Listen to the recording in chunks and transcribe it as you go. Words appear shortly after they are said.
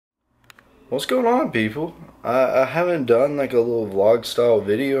What's going on, people? I haven't done like a little vlog style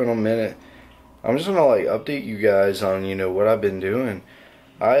video in a minute. I'm just gonna like update you guys on what I've been doing.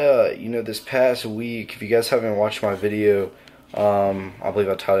 This past week, if you guys haven't watched my video, I believe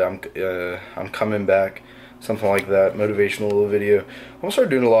I titled it I'm coming back, something like that, motivational little video. I'm gonna start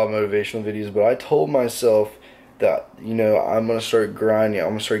doing a lot of motivational videos, but I told myself that I'm gonna start grinding.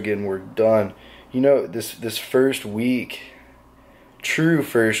 I'm gonna start getting work done. This first week, true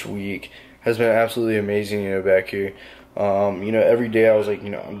first week, has been absolutely amazing, back here. Every day I was like,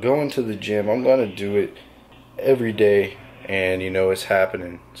 I'm going to the gym. I'm going to do it every day, and, it's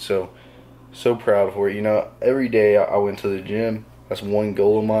happening. So proud for it. Every day I went to the gym. That's one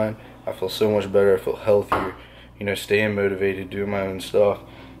goal of mine. I feel so much better. I feel healthier, staying motivated, doing my own stuff,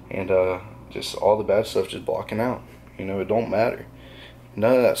 and just all the bad stuff just blocking out. It don't matter.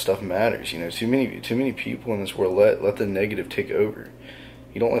 None of that stuff matters. Too many people in this world let the negative take over.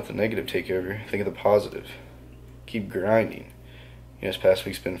 You don't let the negative take over. Think of the positive. Keep grinding. This past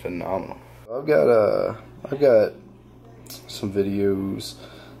week's been phenomenal. I've got some videos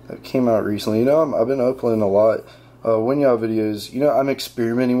that came out recently. I've been uploading a lot. When y'all videos, I'm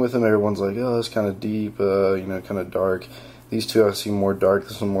experimenting with them. Everyone's like, oh, it's kind of deep, kind of dark. These two I see more dark.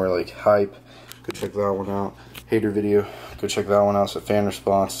 This one more like hype. Go check that one out. Hater video. Go check that one out. It's a fan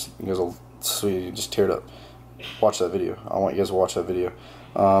response. You guys will just tear it up. Watch that video. I want you guys to watch that video.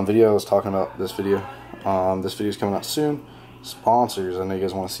 Video I was talking about this video. This video is coming out soon. Sponsors, I know you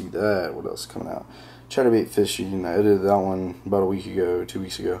guys want to see that. What else is coming out? Chatterbait Fishing. I edited that one about a week ago, 2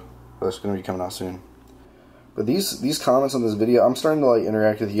 weeks ago. That's going to be coming out soon. But these comments on this video, I'm starting to like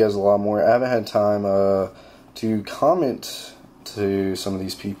interact with you guys a lot more. I haven't had time to comment to some of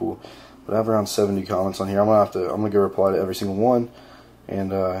these people, but I have around 70 comments on here. I'm gonna go reply to every single one,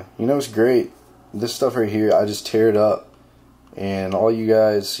 and it's great. This stuff right here, I just tear it up. And all you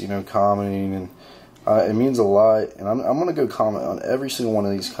guys, commenting, and it means a lot. And I'm going to go comment on every single one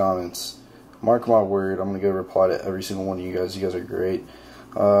of these comments. Mark my word, I'm going to go reply to every single one of you guys. You guys are great.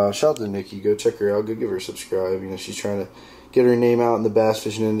 Shout out to Nikki. Go check her out. Go give her a subscribe. She's trying to get her name out in the bass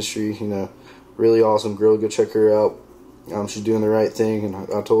fishing industry. Really awesome girl. Go check her out. She's doing the right thing. And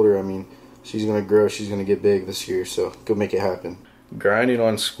I told her, she's going to grow. She's going to get big this year. So go make it happen. Grinding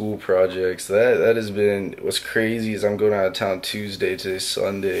on school projects, that has been, what's crazy is I'm going out of town Tuesday. Today's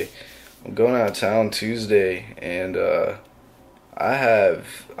Sunday. I'm going out of town Tuesday, and I'm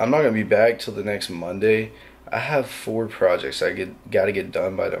not going to be back till the next Monday. I have 4 projects I got to get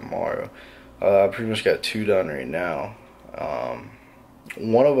done by tomorrow. I pretty much got 2 done right now.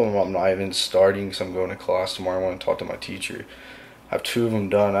 One of them I'm not even starting because I'm going to class tomorrow. I want to talk to my teacher. I have 2 of them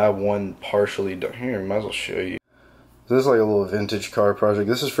done. I have 1 partially done. Here, I might as well show you. This is like a little vintage car project.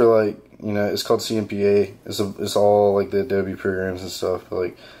 This is for like, it's called CMPA. It's all like the Adobe programs and stuff. But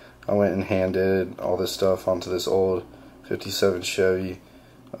like, I went and hand did all this stuff onto this old 57 Chevy.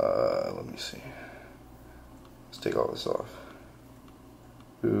 Let me see. Let's take all this off.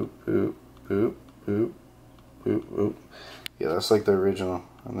 Boop, boop, boop, boop, boop, boop. Yeah, that's like the original.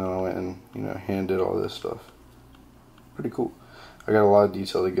 And then I went and, hand did all this stuff. Pretty cool. I got a lot of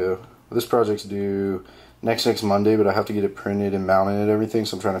detail to go. This project's due next Monday, but I have to get it printed and mounted and everything,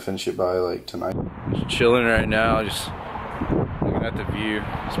 so I'm trying to finish it by like tonight. Just chilling right now, just looking at the view.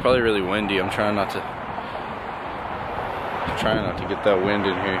 It's probably really windy. I'm trying not to get that wind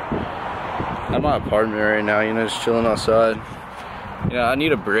in here. I'm at my apartment right now, just chilling outside. I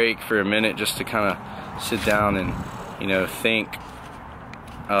need a break for a minute just to kind of sit down and think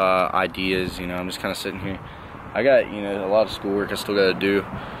ideas. I'm just kind of sitting here. I got a lot of schoolwork I still got to do.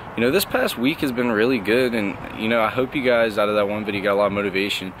 This past week has been really good, and I hope you guys out of that one video got a lot of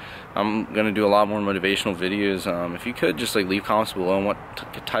motivation. I'm gonna do a lot more motivational videos. If you could just like leave comments below on what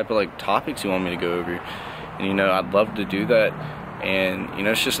type of like topics you want me to go over, and I'd love to do that. And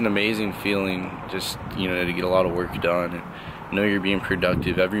it's just an amazing feeling, just to get a lot of work done and know you're being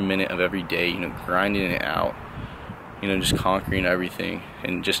productive every minute of every day. Grinding it out. Just conquering everything,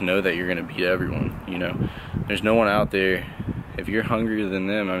 and just know that you're gonna beat everyone. There's no one out there. If you're hungrier than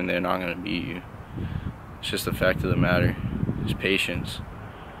them, they're not going to beat you. It's just the fact of the matter. It's patience.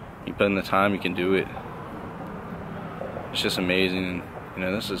 You put in the time, you can do it. It's just amazing.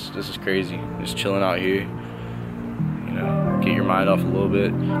 This is crazy. Just chilling out here. Get your mind off a little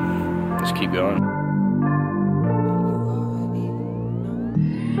bit. Just keep going.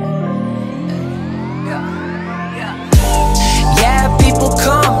 Yeah, people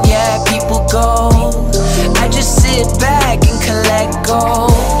come, yeah, people go. I just sit back and collect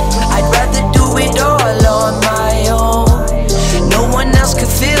gold. I'd rather do it all on my own. No one else could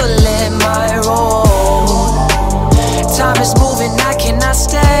feel in my role. Time is moving, I cannot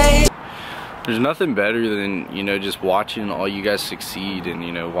stay. There's nothing better than, you know, just watching all you guys succeed and,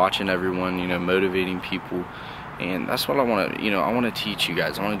 you know, watching everyone, you know, motivating people. And that's what I want to, you know, I want to teach you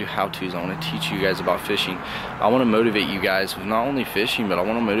guys. I want to do how-tos. I want to teach you guys about fishing. I want to motivate you guys with not only fishing, but I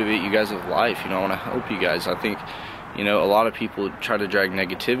want to motivate you guys with life. You know, I want to help you guys. I think, you know, a lot of people try to drag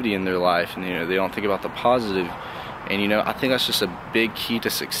negativity in their life, and, you know, they don't think about the positive. And, you know, I think that's just a big key to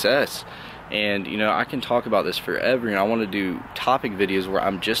success. And, you know, I can talk about this forever, and I want to do topic videos where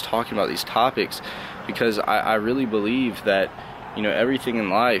I'm just talking about these topics, because I really believe that, you know, everything in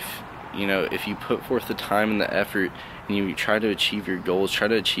life, you know, if you put forth the time and the effort and you try to achieve your goals, try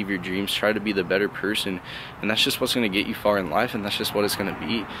to achieve your dreams, try to be the better person, and that's just what's going to get you far in life, and that's just what it's going to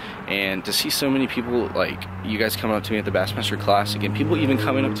be. And to see so many people, like you guys coming up to me at the Bassmaster Classic, and people even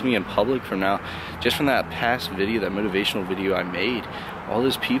coming up to me in public from now, just from that past video, that motivational video I made, all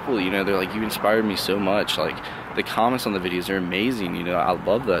those people, you know, they're like, you inspired me so much. Like, the comments on the videos are amazing, you know, I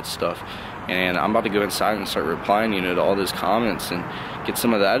love that stuff. And I'm about to go inside and start replying, you know, to all those comments and get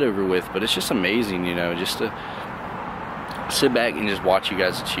some of that over with. But it's just amazing, you know, just to sit back and just watch you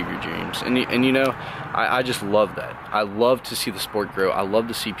guys achieve your dreams. And you know, I just love that. I love to see the sport grow. I love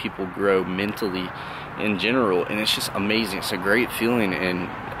to see people grow mentally in general. And it's just amazing. It's a great feeling. And,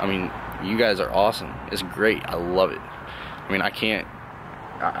 I mean, you guys are awesome. It's great. I love it. I mean, I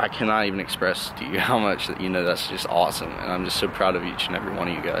cannot even express to you how much, you know, that's just awesome, and I'm just so proud of each and every one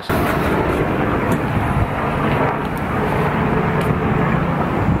of you guys.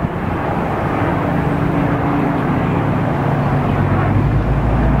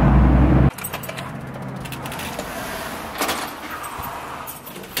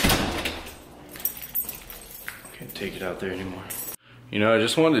 Can't take it out there anymore. You know, I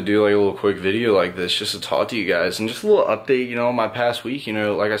just wanted to do like a little quick video like this just to talk to you guys and just a little update, you know, on my past week. You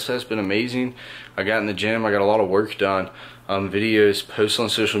know, like I said, it's been amazing. I got in the gym, I got a lot of work done, videos, posts on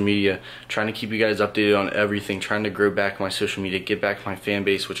social media, trying to keep you guys updated on everything, trying to grow back my social media, get back my fan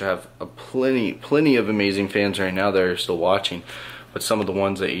base, which I have plenty of amazing fans right now that are still watching. But some of the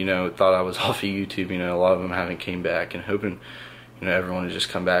ones that, you know, thought I was off of YouTube, you know, a lot of them haven't came back, and hoping, you know, everyone to just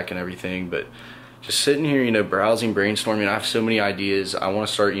come back and everything. But just sitting here, you know, browsing, brainstorming. I have so many ideas. I want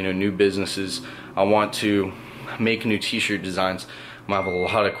to start, you know, new businesses. I want to make new t-shirt designs. I have a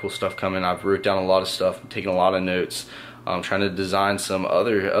lot of cool stuff coming. I've wrote down a lot of stuff, taking a lot of notes. I'm trying to design some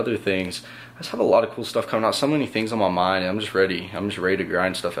other things. I just have a lot of cool stuff coming out. So many things on my mind, and I'm just ready to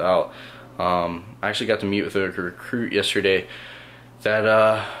grind stuff out. I actually got to meet with a recruit yesterday that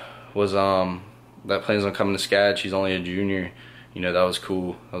that plans on coming to SCAD. She's only a junior. You know, that was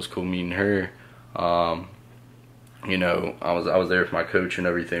cool. That was cool meeting her. You know, I was there with my coach and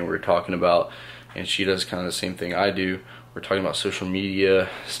everything. We were talking about, and she does kind of the same thing I do. We're talking about social media,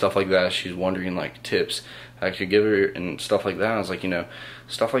 stuff like that. She's wondering like tips I could give her and stuff like that. I was like, you know,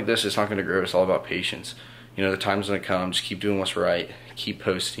 stuff like this is not going to grow. It's all about patience. You know, the time's going to come. Just keep doing what's right. Keep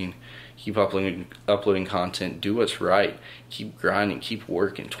posting. Keep uploading content. Do what's right. Keep grinding. Keep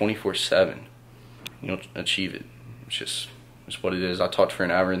working 24/7. You'll achieve it. It's just what it is. I talked for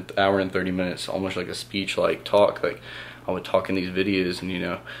an hour and 30 minutes, almost like a speech, like talk. Like I would talk in these videos, and you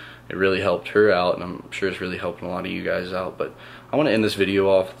know, it really helped her out, and I'm sure it's really helping a lot of you guys out. But I want to end this video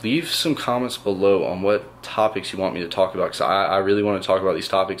off. Leave some comments below on what topics you want me to talk about, because I really want to talk about these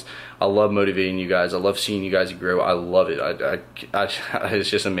topics. I love motivating you guys. I love seeing you guys grow. I love it. It's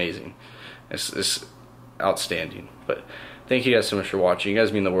just amazing. It's outstanding. But thank you guys so much for watching. You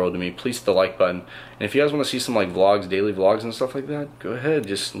guys mean the world to me. Please hit the like button. And if you guys want to see some like vlogs, daily vlogs and stuff like that, go ahead.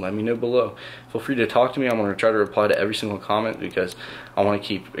 Just let me know below. Feel free to talk to me. I'm going to try to reply to every single comment, because I want to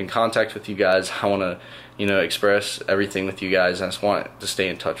keep in contact with you guys. I want to, you know, express everything with you guys. I just want to stay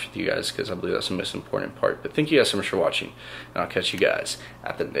in touch with you guys, because I believe that's the most important part. But thank you guys so much for watching, and I'll catch you guys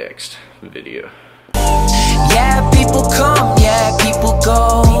at the next video. Yeah, people come, yeah, people